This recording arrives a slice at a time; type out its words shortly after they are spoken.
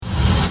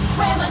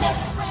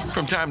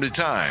From time to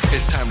time,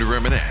 it's time to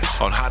reminisce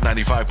on Hot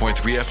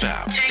 95.3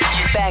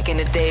 FM. Back in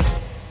the day.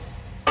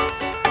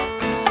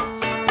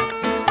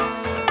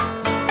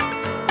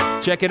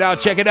 Check it out,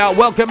 check it out.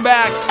 Welcome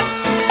back.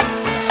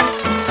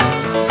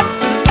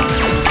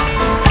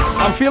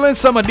 I'm feeling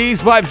some of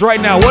these vibes right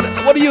now.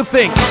 What do you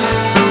think?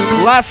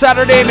 Last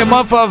Saturday in the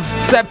month of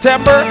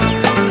September?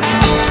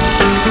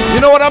 You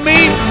know what I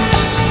mean?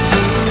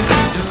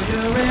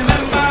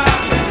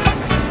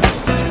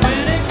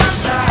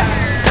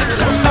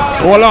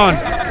 Hold on.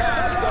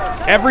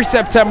 Every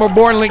September,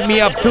 Born link me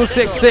up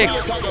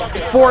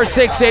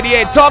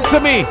 266-4688. Talk to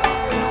me.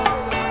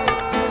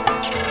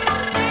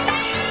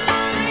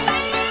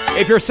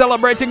 If you're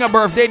celebrating a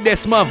birthday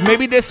this month,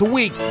 maybe this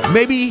week,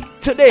 maybe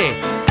today,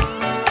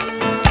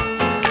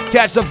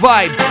 catch the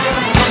vibe.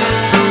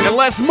 And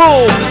let's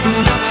move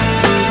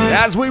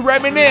as we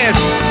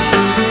reminisce.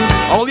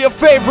 All your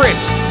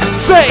favorites.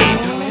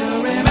 Say.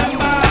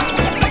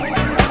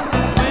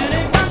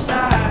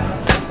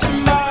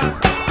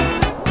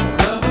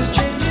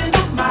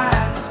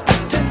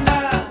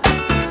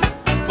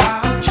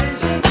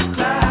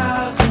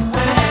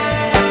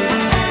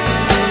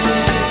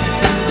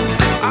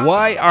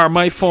 Why are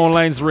my phone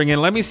lines ringing?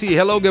 Let me see.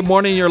 Hello, good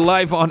morning. You're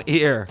live on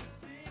air.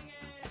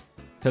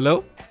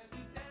 Hello?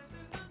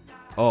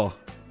 Oh,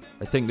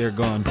 I think they're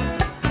gone.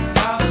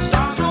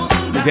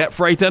 You get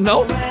frightened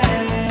now?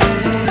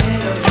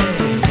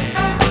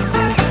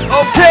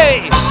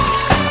 Okay.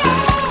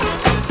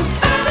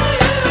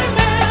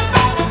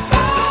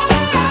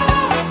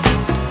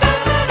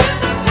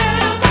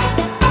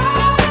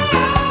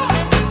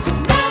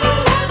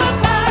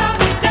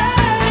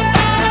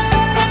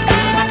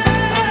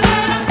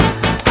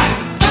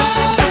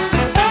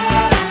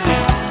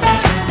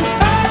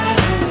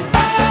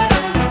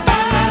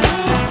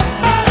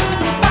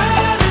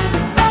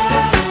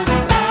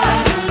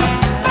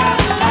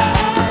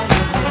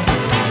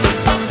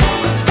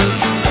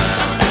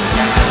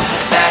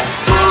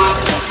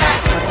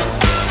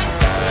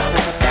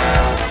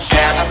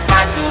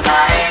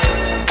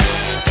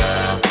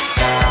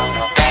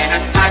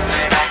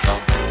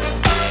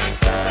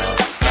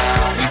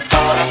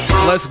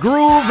 Let's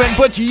groove and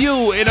put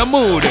you in a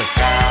mood.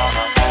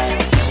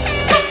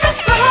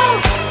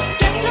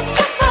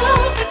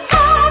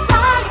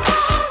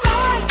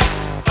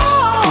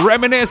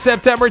 Reminisce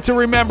September to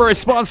Remember is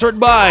sponsored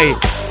by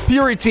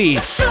Purity,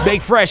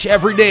 Bake Fresh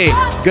every day,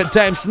 Good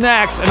Time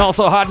Snacks, and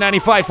also Hot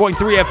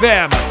 95.3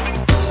 FM.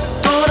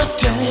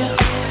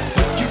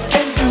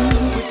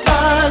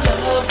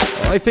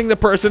 I think the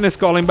person is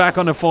calling back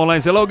on the phone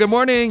lines. Hello, good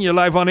morning. You're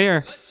live on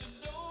air.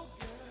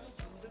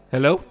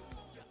 Hello?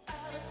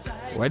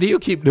 Why do you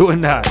keep doing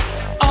that?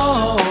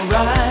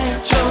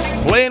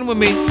 Playing with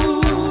me.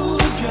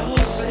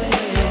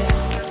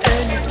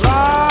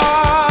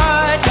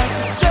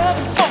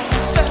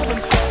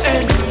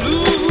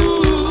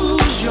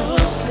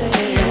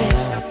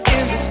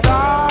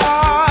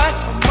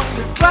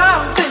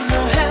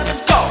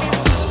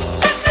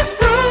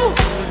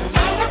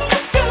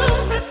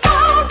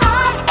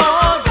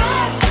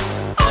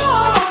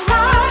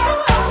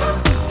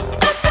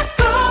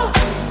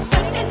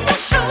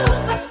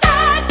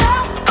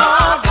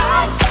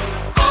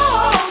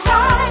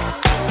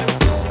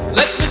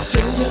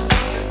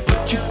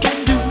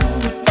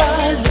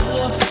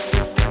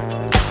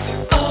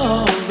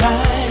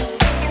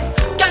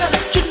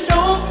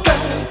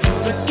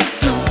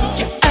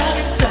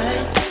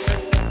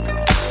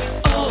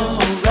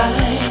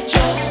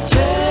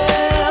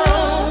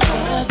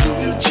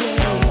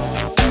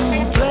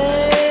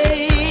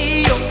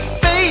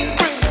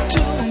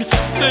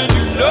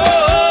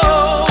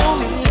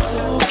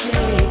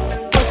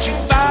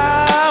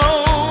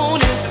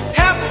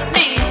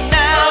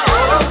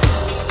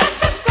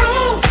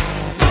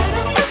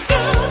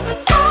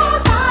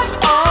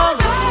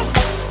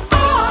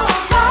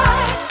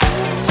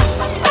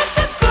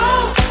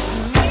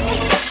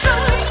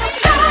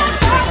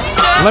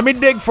 Let me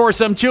dig for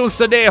some tunes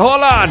today.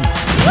 Hold on.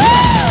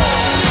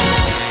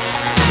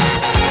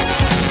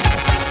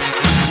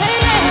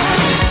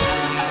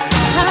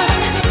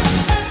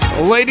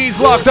 Ladies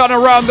locked on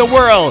around the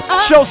world,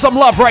 show some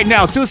love right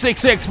now.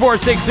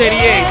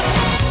 266-4688.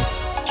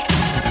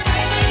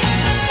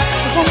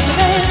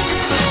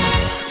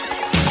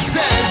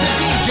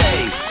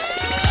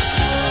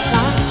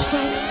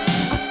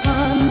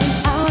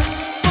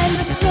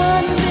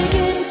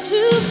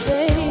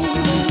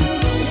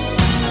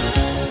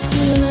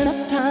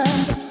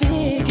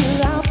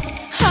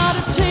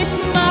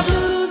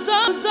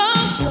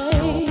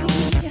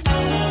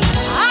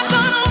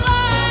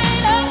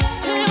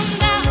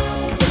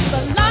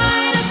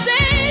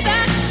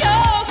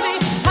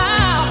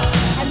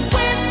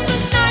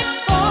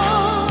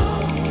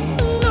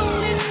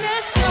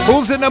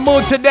 Who's in the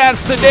mood to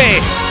dance today?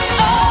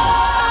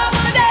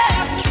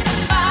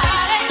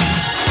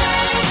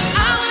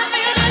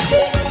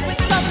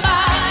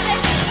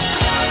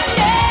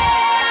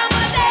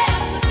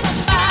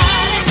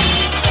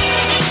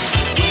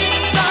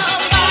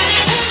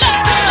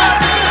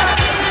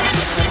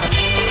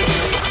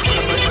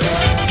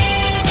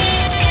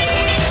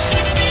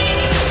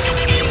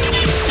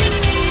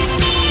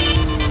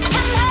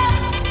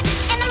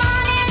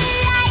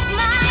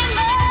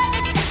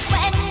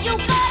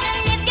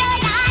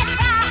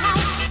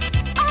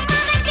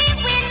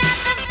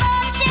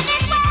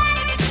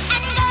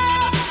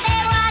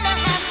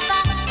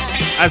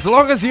 As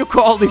long as you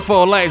call the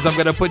phone lines, I'm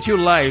gonna put you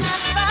live.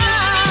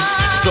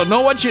 So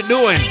know what you're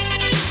doing.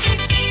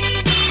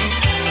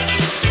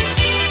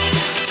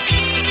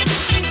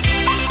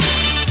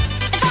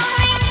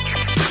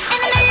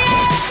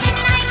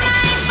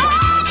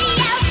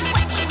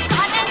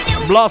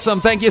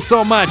 Blossom, thank you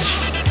so much.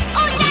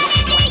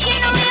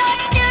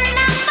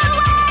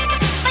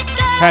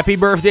 Happy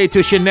birthday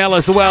to Chanel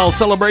as well,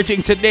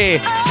 celebrating today.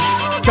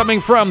 Coming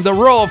from the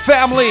Royal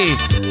family.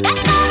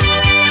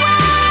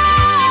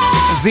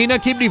 Zena,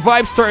 keep the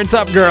vibes turned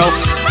up, girl.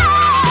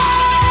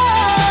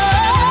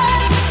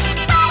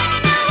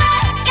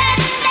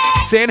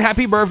 Saying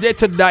happy birthday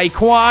to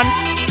Daikwan.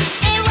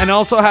 And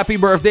also happy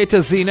birthday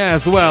to Zena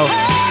as well.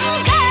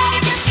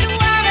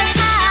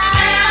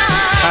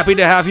 Happy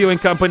to have you in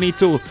company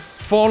too.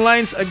 Phone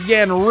lines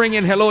again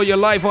ringing. Hello, you're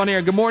live on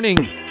air. Good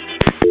morning.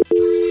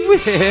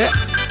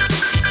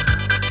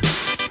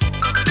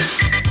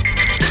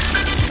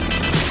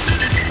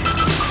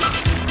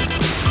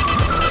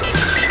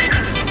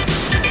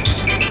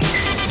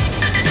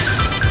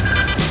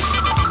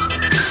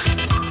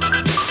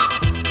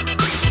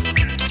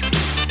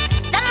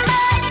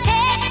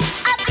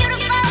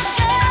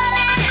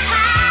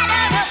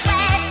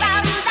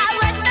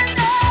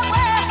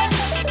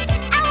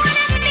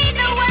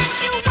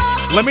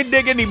 Let me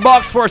dig in the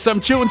box for some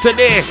tune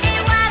today.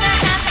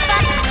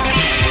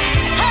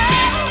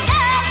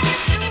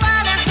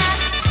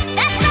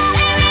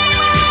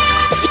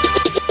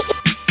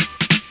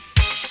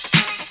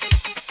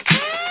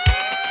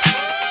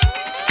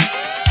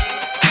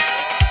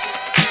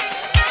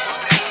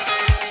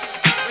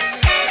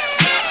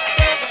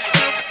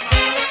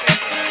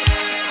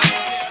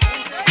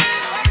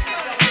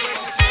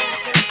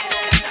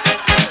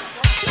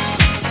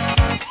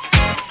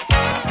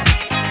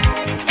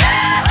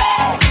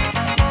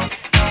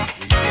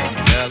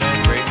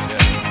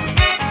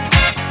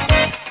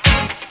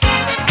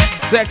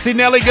 Sexy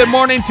Nelly, good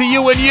morning to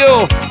you and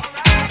you.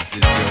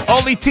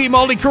 All the team,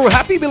 all the crew,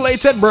 happy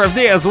belated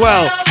birthday as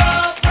well.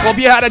 Hope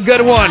you had a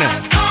good one.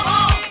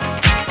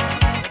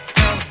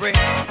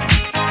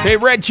 Hey,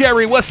 Red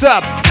Cherry, what's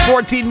up?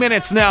 14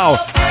 minutes now,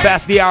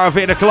 past the hour of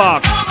 8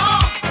 o'clock.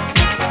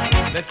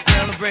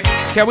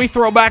 Can we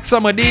throw back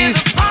some of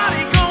these?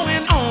 Party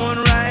going on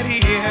right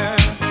here.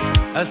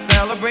 A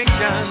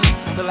celebration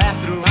to last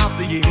throughout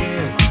the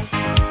years.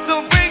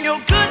 So bring your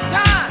good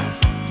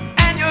times.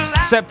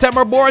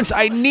 September borns,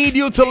 I need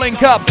you to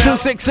link up.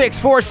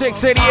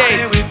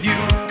 266-4688. With you.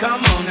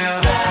 Come on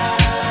now.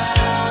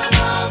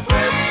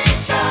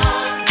 Celebration.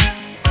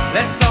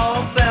 Let's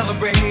all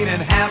celebrate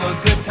and have a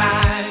good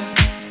time.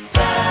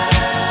 Celebration.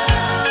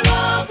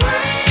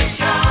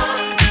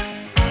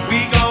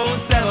 We gon'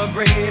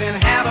 celebrate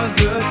and have a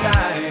good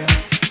time.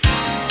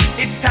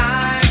 It's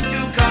time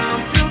to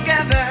come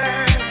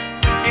together.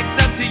 It's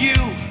up to you.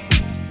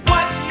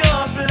 What's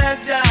your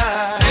pleasure?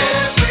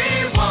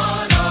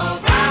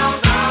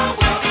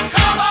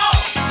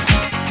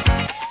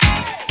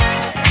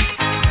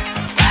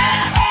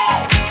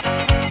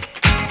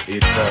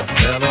 It's a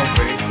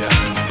celebration.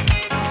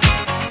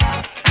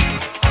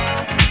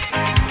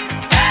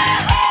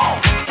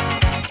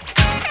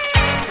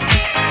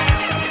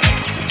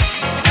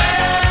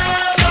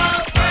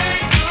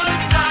 Celebrate good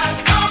times,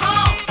 come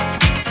on.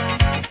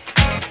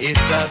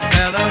 It's a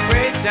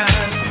celebration.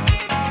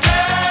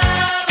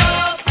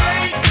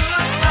 Celebrate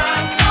good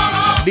times, come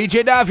on.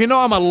 DJ Dav, you know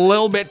I'm a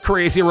little bit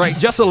crazy, right?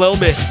 Just a little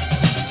bit.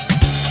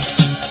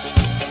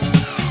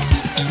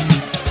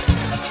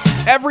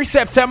 Every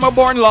September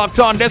born locked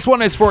on, this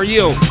one is for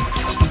you.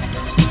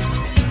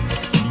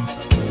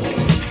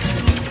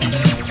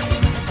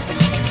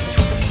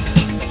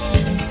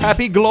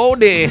 Happy Glow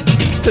Day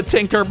to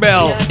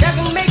Tinkerbell. Yeah,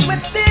 doesn't make much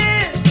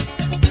sense.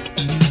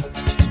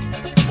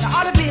 I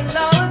ought to be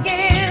alone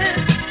again.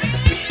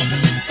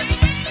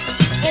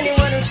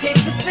 Anyone who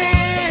takes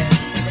offense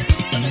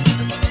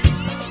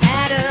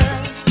at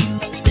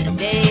a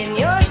day in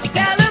your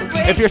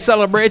celebration. If you're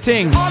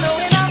celebrating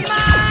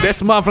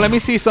this month, let me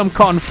see some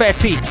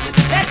confetti.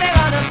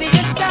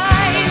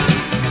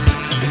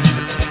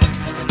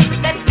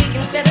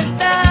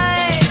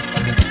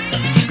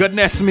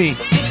 Goodness me.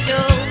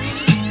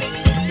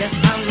 Just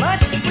how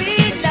much we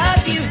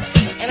love you,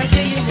 and I'm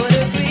sure you would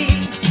agree.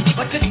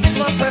 What could fit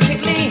more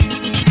perfectly?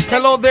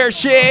 Hello there,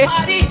 Shay.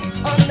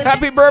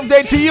 Happy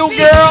birthday to you,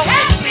 girl.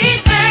 Happy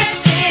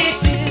birthday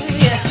to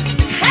you.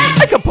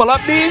 I can pull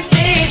up these.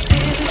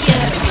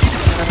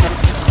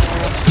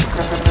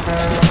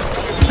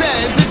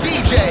 Send the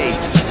DJ.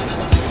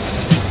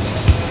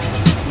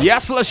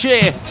 Yes,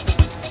 Lachey.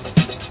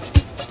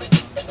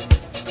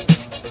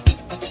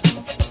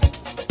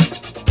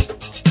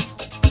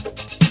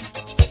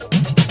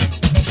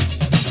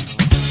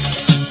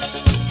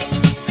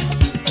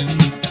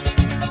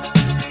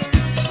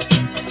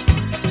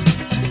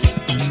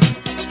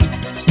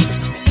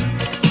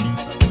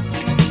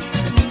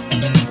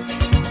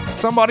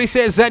 Somebody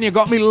says, Zen, you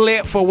got me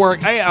late for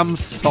work. I am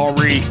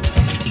sorry.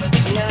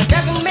 No, it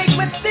doesn't make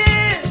much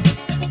sense.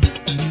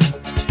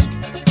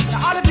 I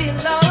ought to be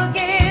alone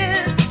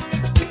again.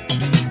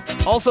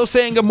 Also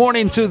saying good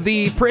morning to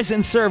the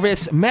prison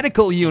service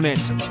medical unit.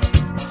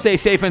 Stay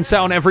safe and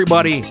sound,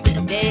 everybody.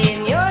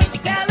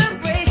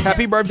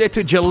 Happy birthday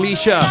to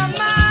Jaleisha.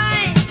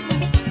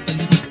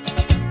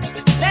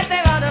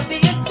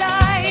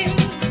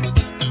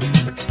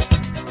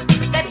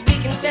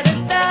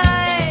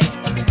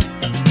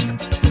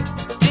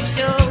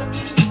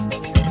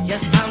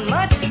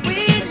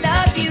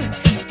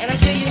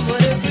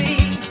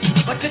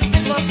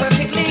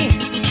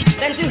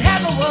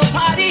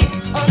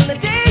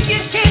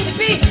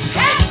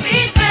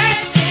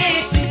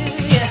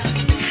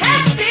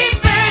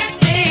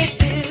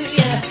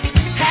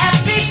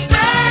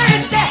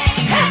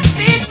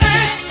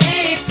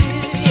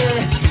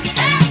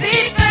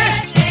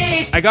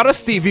 I got a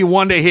Stevie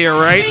Wonder here,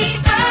 right?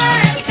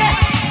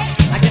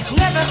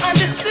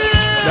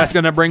 That's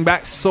gonna bring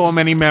back so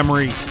many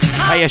memories,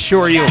 I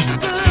assure you.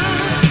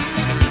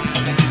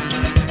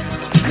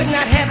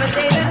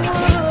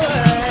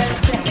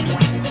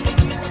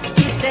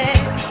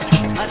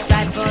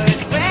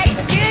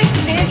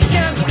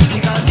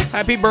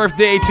 Happy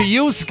birthday to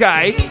you,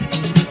 Sky.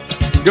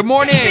 Good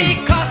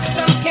morning.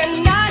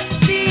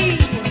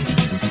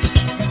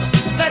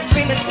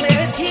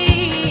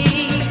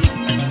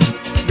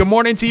 Good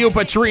morning to you,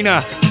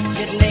 Patrina.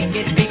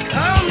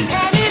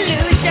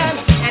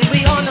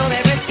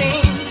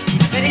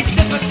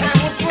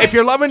 If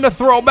you're loving the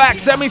throwback,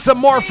 send me some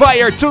more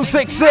fire.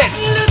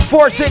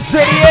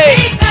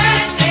 266-4688.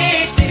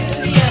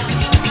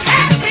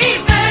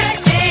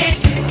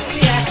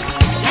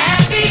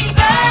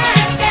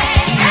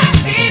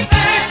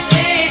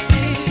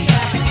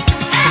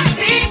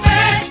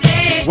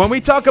 When we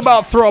talk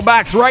about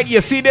throwbacks, right? You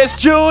see this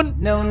tune?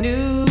 No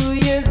New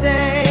Year's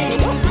Day.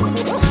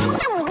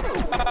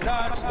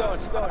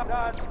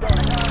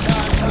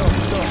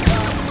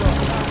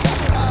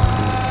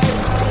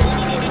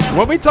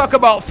 When we talk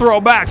about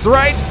throwbacks,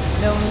 right?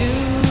 No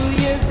New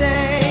Year's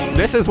Day.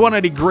 This is one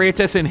of the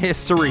greatest in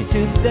history.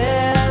 To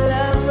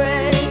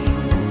celebrate.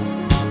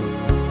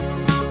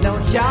 No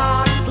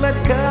chocolate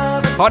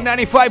covered. On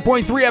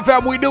 95.3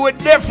 FM, we do it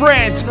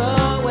different.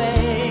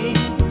 Away.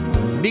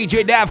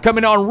 DJ Dav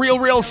coming on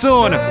real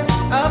soon. Of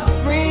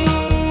spring.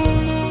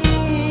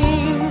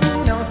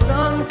 No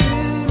song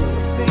to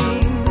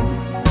sing.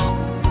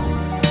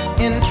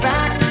 In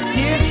fact,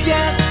 it's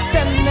just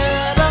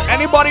another.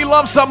 Anybody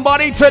love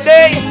somebody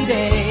today?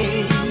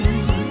 Day.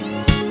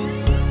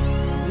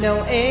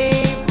 No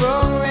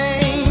April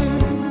rain.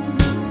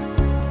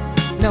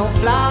 No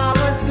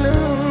flowers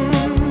bloom.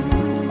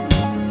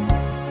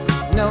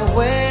 No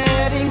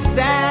wedding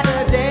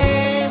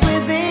Saturday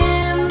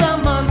within the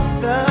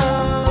month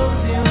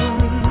of June.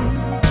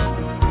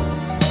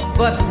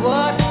 But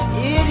what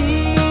it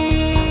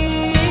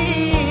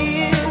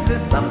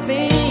is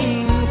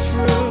something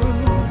true.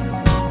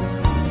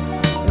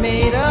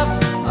 Made up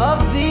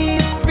of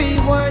these three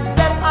words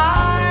that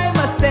I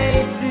must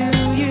say to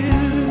you.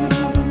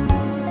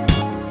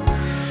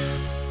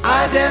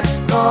 I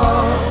just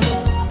called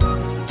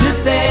to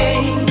say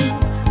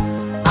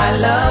I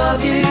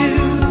love you.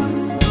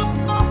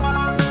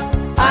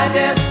 I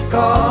just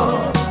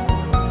called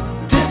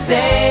to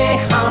say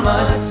how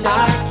much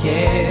I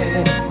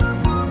care.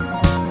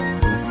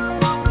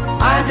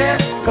 I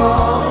just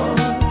called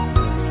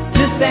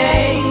to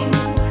say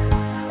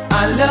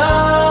I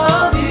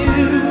love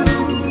you.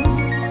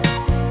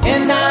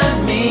 And I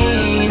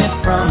mean it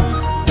from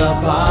the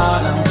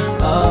bottom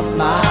of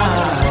my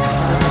heart.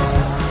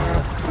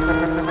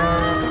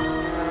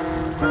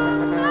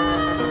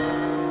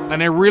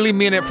 And I really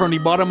mean it from the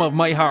bottom of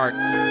my heart.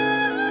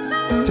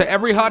 To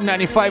every Hot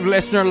 95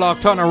 listener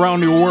locked on around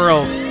the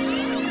world.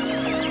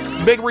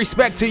 Big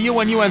respect to you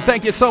and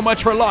thank you so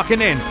much for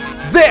locking in.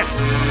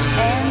 This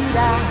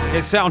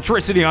is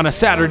Soundtricity on a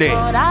Saturday.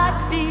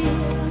 I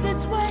feel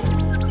this way.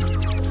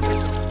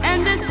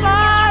 And as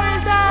far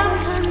as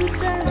I'm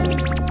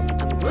concerned,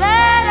 I'm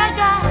glad I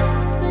got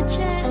the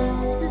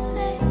chance to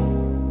say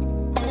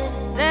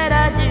that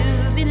I do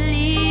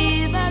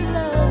believe I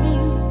love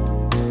you.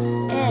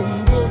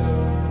 And if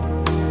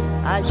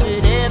I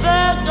should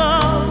ever go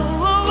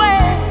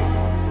away,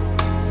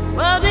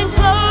 well then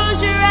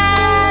close your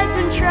eyes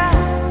and try to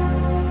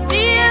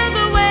feel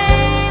the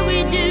way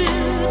we do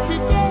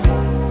today.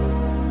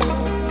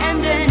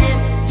 And then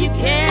if you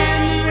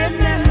can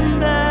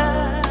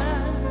remember,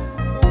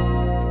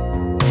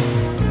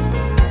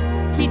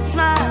 keep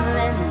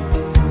smiling,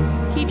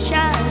 keep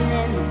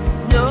shining.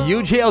 No,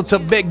 UGL to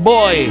Big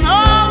Boy,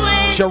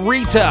 always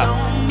Sharita,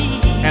 on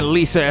me. and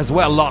Lisa as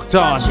well locked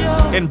on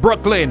in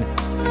Brooklyn.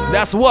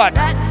 That's what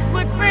That's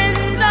what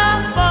friends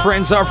are for.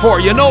 friends are for.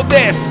 You know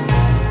this.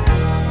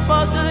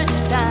 For good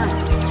times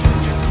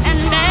and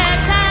bad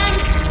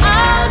times,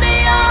 I'll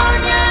be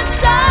on your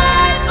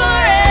side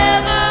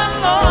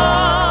forevermore.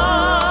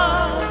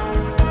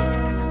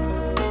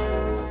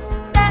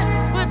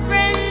 That's what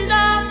friends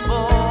are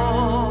for.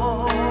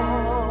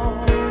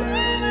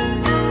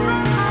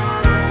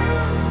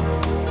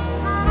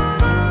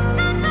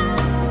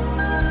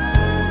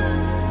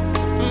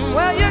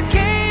 Well, you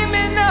came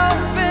and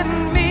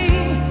opened me,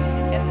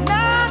 and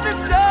now the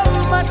sun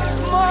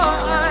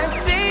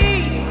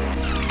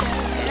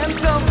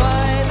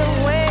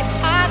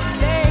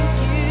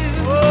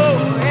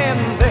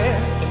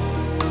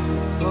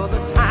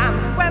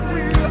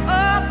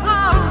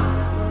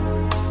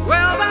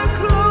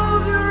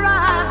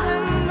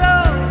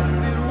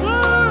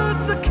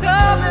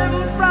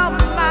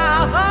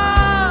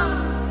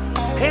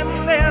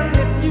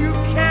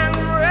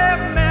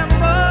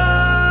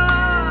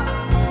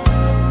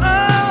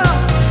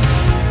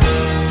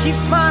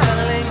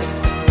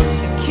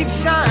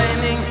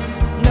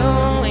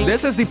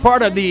This is the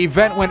part of the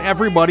event when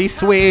everybody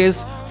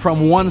sways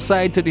from one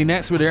side to the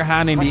next with their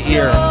hand in the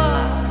ear.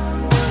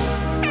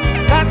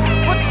 That's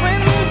what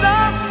friends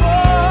are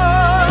for.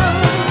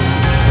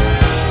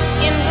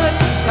 In good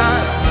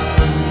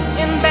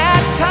times, in bad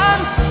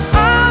times,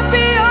 I'll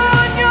be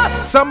on your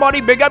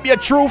Somebody big up your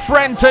true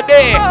friend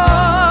today.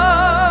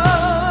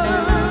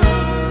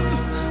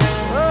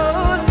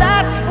 Oh,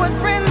 that's what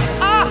friends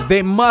are.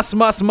 They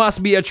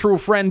must be a true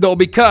friend though,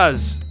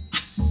 because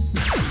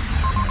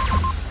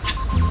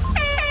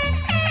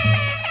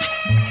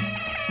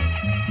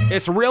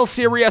it's real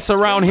serious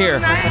around here.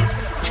 Night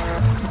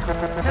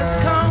has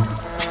come,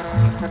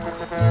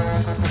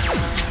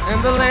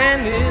 and the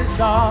land is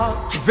dark.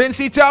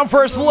 Vincy Town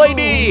First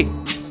Lady.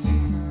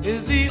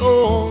 Is the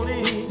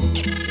only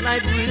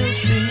light we'll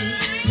see.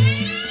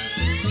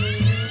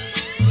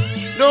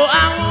 No,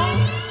 I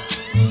won't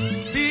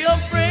be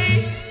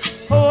afraid.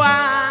 Oh,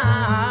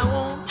 I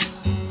won't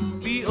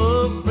be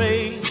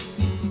afraid.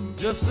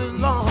 Just as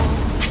long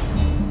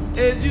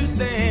as you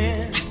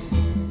stand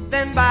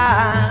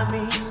by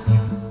me.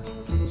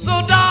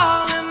 So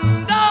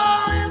darling,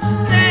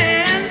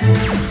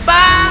 stand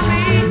by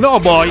me. No,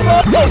 boy.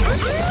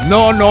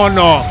 No.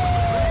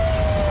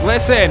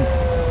 Listen,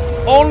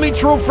 only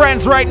true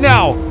friends right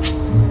now.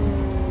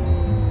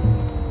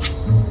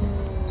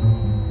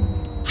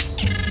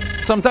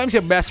 Sometimes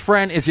your best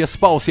friend is your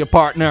spouse, your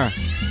partner.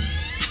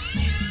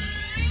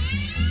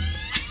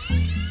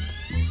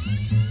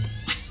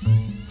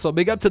 So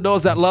big up to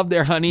those that love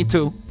their honey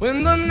too.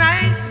 When the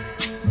night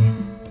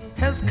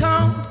has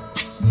come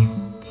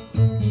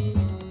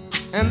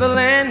and the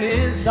land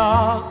is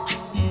dark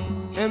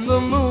and the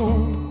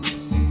moon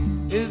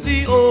is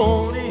the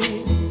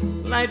only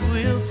light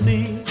we'll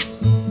see.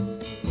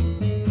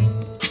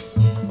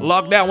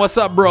 Lockdown, what's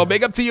up, bro?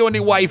 Big up to you and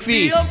the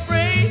wifey. Be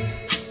afraid,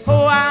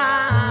 oh,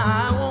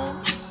 I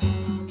won't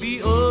be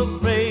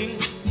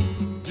afraid.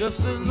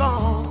 Just as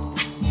long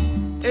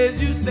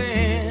as you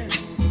stand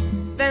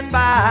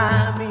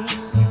by me.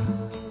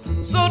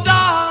 So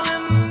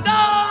darling,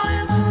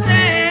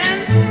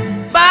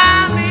 stand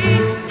by me.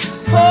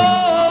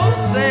 Oh,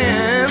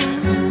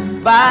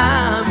 stand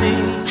by me.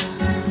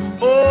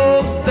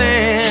 Oh,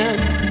 stand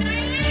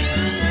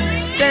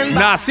by.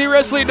 Nah,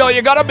 seriously though,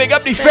 you gotta big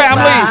up the stand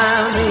family.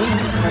 by me.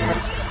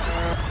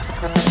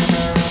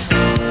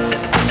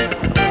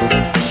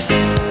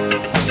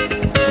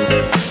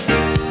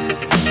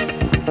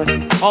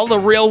 All the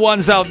real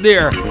ones out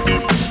there.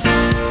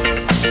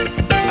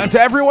 And to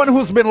everyone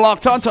who's been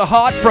locked on to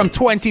Hot from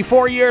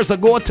 24 years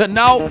ago to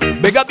now,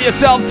 big up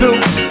yourself too.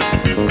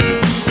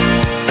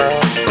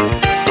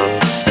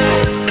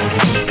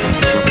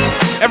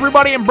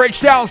 Everybody in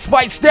Bridgetown,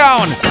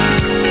 Spicetown,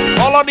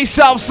 all on the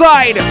south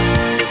side.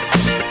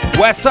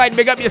 West side,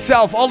 big up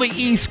yourself. All the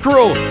east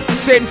crew,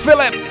 St.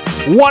 Philip,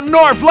 1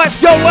 North, let's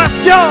go, let's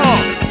go.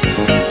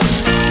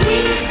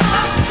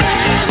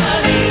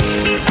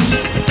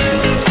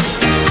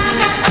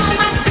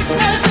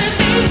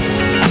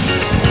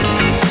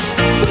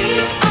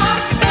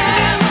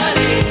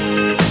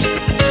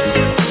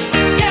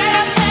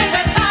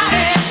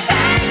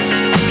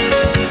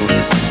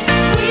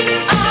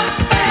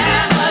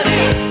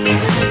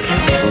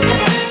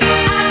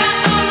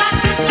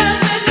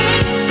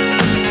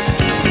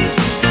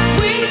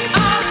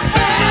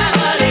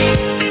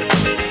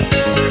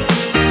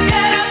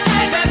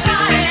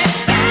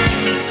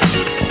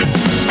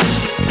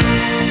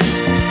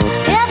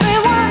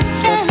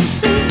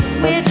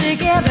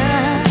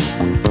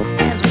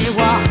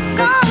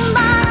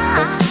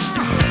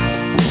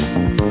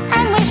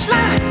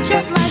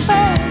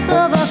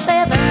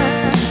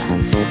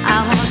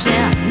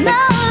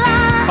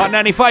 On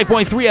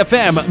 95.3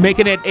 FM,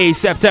 making it a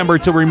September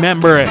to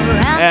remember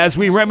as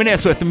we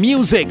reminisce with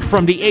music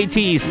from the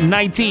 80s,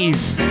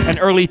 90s, and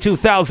early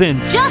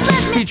 2000s,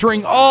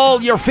 featuring all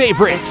your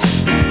favorites.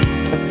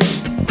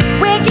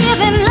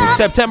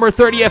 September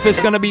 30th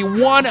is going to be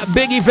one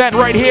big event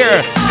right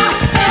here.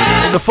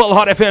 The full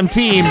Hot FM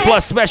team,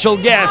 plus special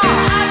guests.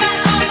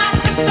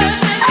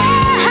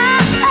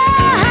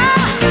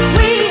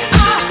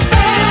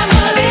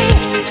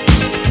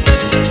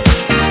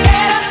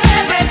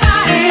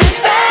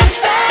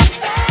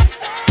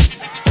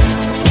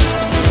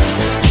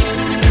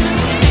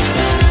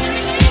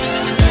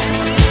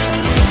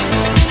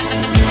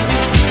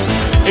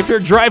 If you're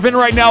driving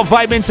right now,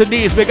 vibing to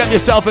these, big up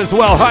yourself as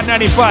well. Hot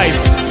 95.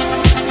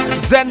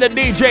 Zen the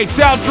DJ,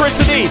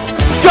 Soundtricity.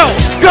 Go,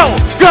 go,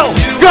 go,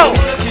 go.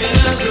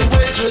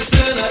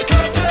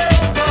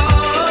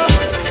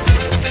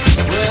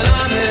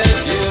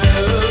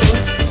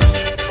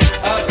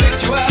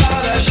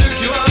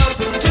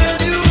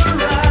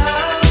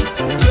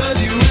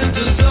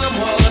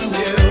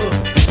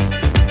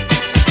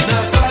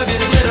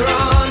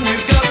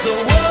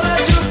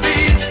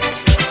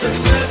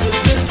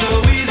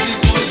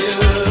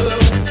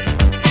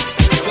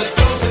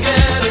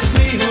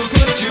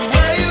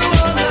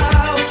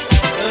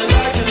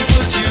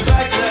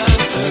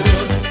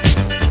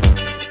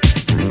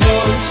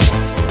 Don't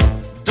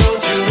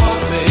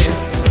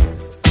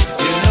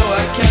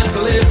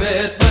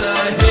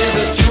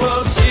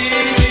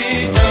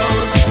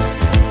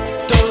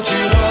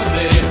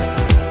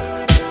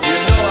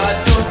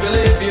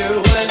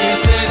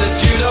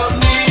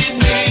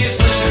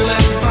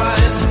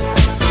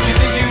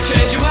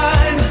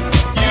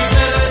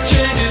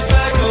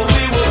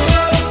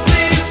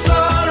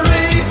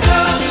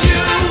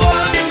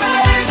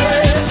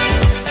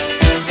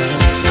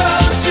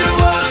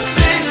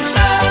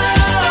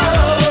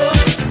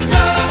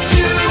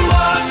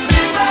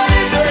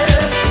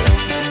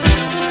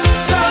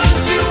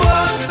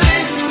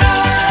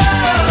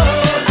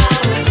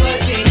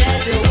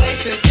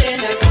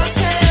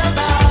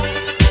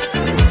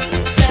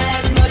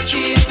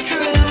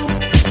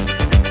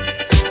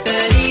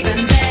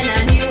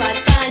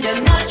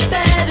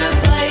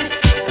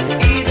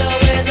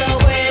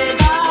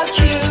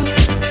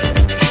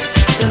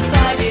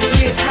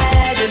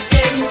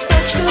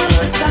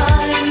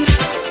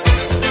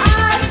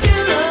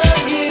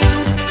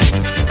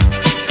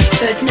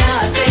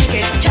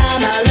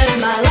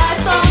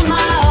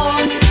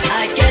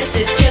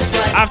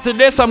after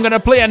this, I'm gonna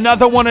play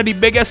another one of the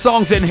biggest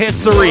songs in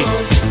history. Don't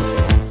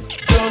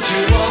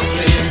you want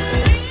me?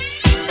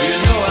 You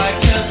know I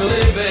can't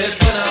believe it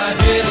when I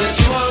hear that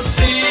you won't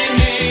see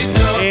me.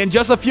 Don't In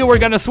just a few, we're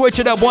gonna switch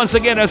it up once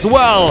again as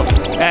well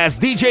as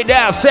DJ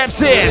Dav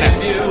steps in.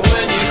 you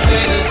when you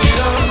say that you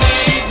don't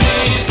need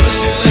me.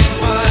 Especially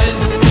left fine.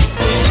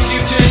 You think you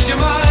changed your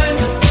mind?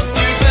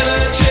 You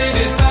better change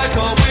it back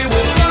or we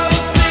will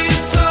both be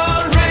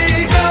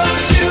sorry.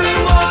 Don't you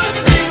want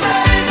me,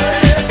 baby?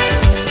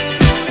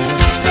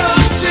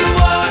 Don't you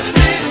want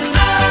me?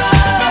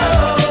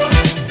 Oh,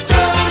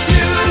 don't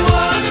you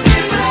want me,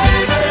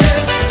 baby?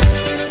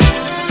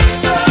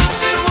 Don't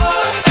you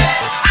want me?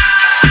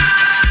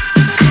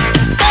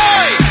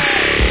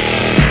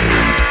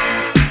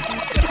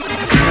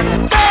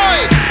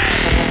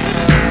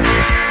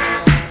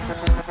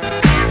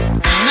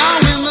 Now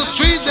in the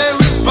street there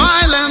is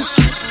violence,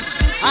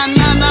 and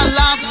a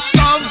lots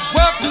of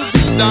work to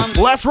be done.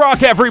 Let's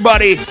rock,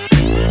 everybody.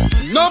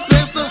 No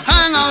place to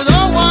hang out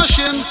or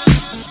washing,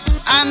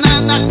 and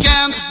then I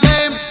can't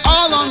blame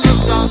all on the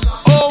sun.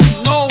 Oh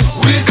no,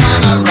 we're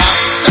gonna rock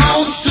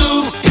down to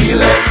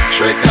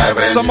Electric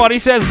Avenue. Somebody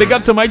says big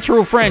up to my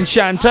true friends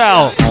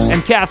Chantal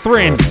and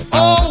Catherine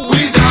Oh,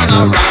 we're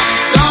gonna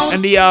rock down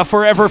and the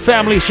Forever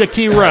Family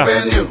Shakira.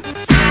 Avenue,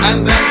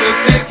 and then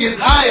we'll take it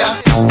higher.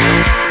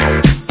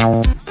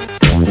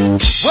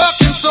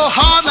 Working so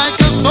hard like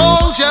a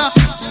soldier,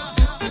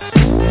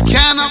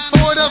 can't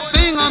afford a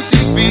thing on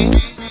TV.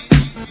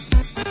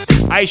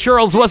 Hi,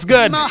 Shirls, what's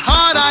good? My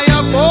heart, I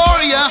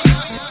abhor ya.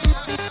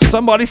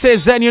 Somebody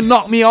says, Zen, you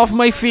knocked me off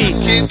my feet.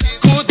 Kid,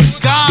 good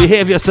God.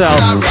 Behave yourself.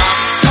 I rock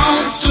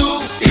down to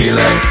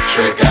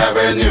Electric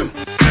Avenue,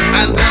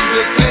 and then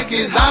we'll take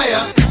it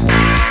higher.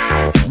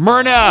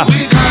 Myrna,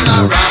 We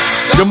gonna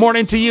rock good down,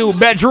 morning to you.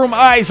 Bedroom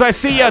Eyes, I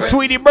see ya.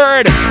 Tweety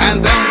Bird,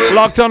 and then we'll.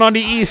 locked on the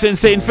east in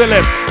St.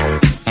 Philip.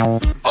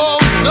 Oh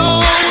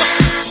no!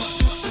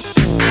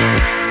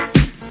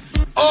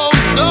 Oh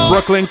no!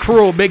 Brooklyn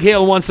Crew, Big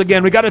Hill once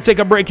again. We got to take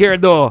a break here,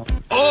 though.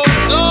 Oh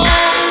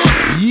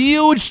no!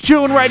 Huge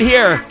tune right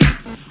here.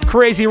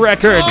 Crazy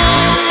record.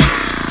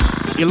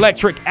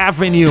 Electric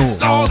Avenue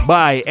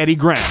by Eddie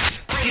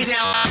Grant.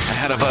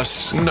 Ahead of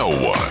us, no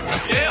one.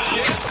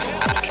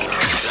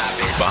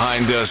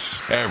 Behind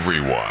us,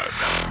 everyone.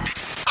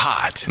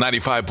 Hot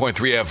 95.3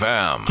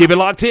 FM. Keep it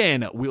locked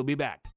in. We'll be back.